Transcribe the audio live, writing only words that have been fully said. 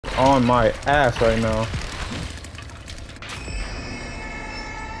on my ass right now.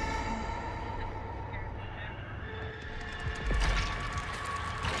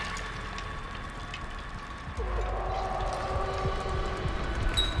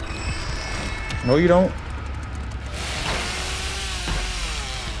 No, you don't.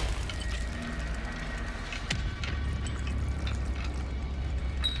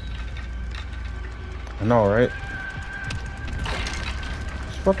 I know, right?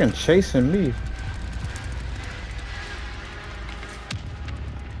 He's fucking chasing me.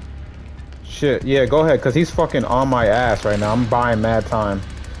 Shit, yeah, go ahead, cause he's fucking on my ass right now. I'm buying mad time.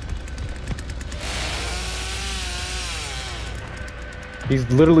 He's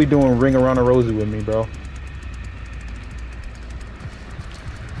literally doing ring around a rosy with me, bro.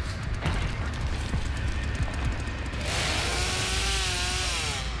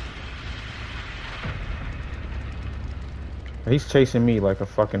 He's chasing me like a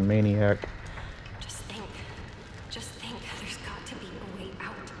fucking maniac. Just think, there's got to be a way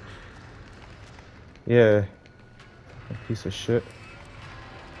out. Yeah. Piece of shit.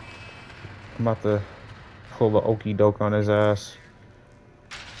 I'm about to pull the okey doke on his ass.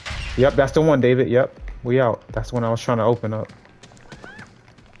 Yep, that's the one, David. Yep, we out. That's the one I was trying to open up.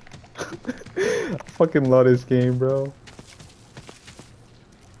 I fucking love this game, bro.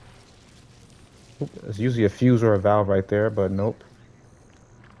 There's usually a fuse or a valve right there, but nope.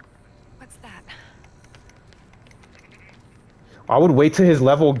 What's that? I would wait till his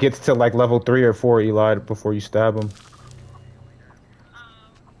level gets to like level 3 or 4, Eli, before you stab him.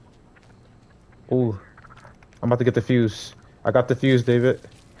 Ooh, I'm about to get the fuse. I got the fuse, David.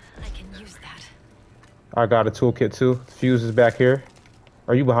 I can use that. I got a toolkit too. Fuse is back here.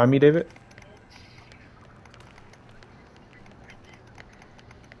 Are you behind me, David?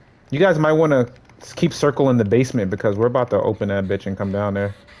 You guys might want to keep circling the basement because we're about to open that bitch and come down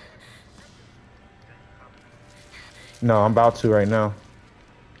there. No, I'm about to right now.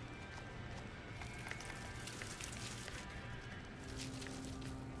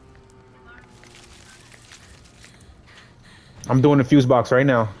 I'm doing the fuse box right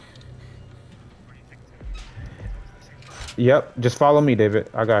now. Yep, just follow me, David.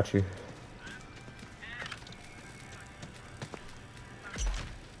 I got you.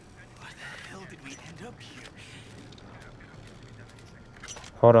 Why the hell did we end up here?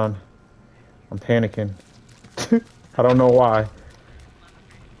 Hold on. I'm panicking. I don't know why.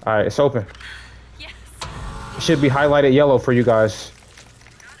 Alright, it's open. Yes. It should be highlighted yellow for you guys.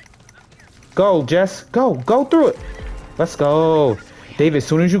 Go, Jess. Go. Go through it. Let's go. David, as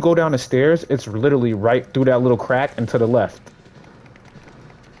soon as you go down the stairs, it's literally right through that little crack and to the left.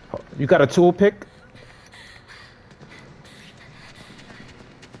 You got a tool pick?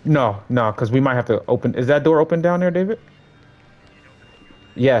 No, because we might have to open. Is that door open down there, David?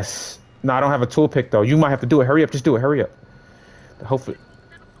 Yes. No, I don't have a tool pick, though. You might have to do it. Hurry up. Just do it. Hurry up. Hopefully.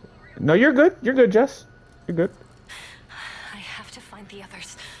 No, you're good. You're good, Jess. You're good. I have to find the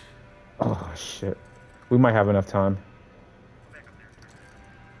others. Oh, shit. We might have enough time.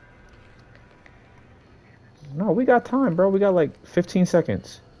 No, we got time, bro. We got like 15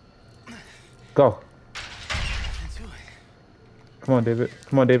 seconds. Go. Come on, David.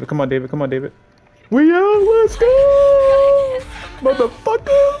 Come on, David. Come on, David. Come on, David. We out. Let's go.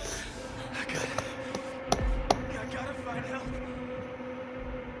 Motherfuckers. I gotta find help.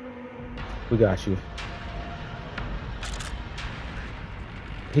 We got you.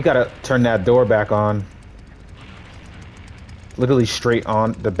 He gotta turn that door back on. Literally straight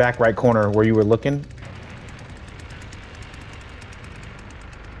on the back right corner where you were looking.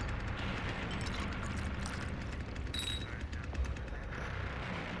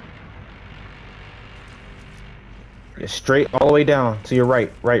 Yeah, straight all the way down to your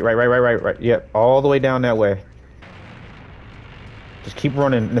right. Right. Yep, all the way down that way. Just keep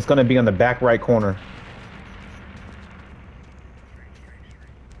running, and it's gonna be on the back right corner.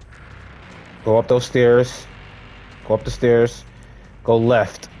 Go up those stairs. Go up the stairs. Go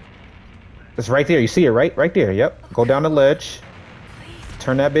left. It's right there. You see it, right? Right there. Yep. Go down the ledge.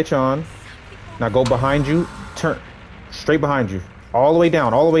 Turn that bitch on. Now go behind you. Turn straight behind you. All the way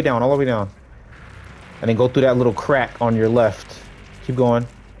down. All the way down. All the way down. And then go through that little crack on your left. Keep going.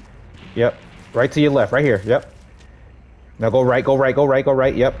 Yep. Right to your left. Right here. Yep. Now go right. Go right. Go right. Go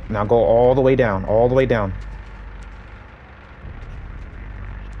right. Yep. Now go all the way down. All the way down.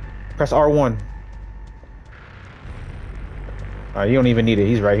 Press R1. You don't even need it.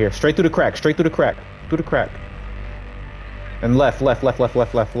 He's right here. Straight through the crack. Straight through the crack. Through the crack. And left.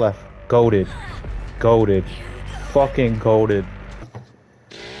 Goated. Goated. Fucking goated.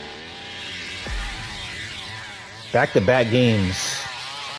 Back-to-back games.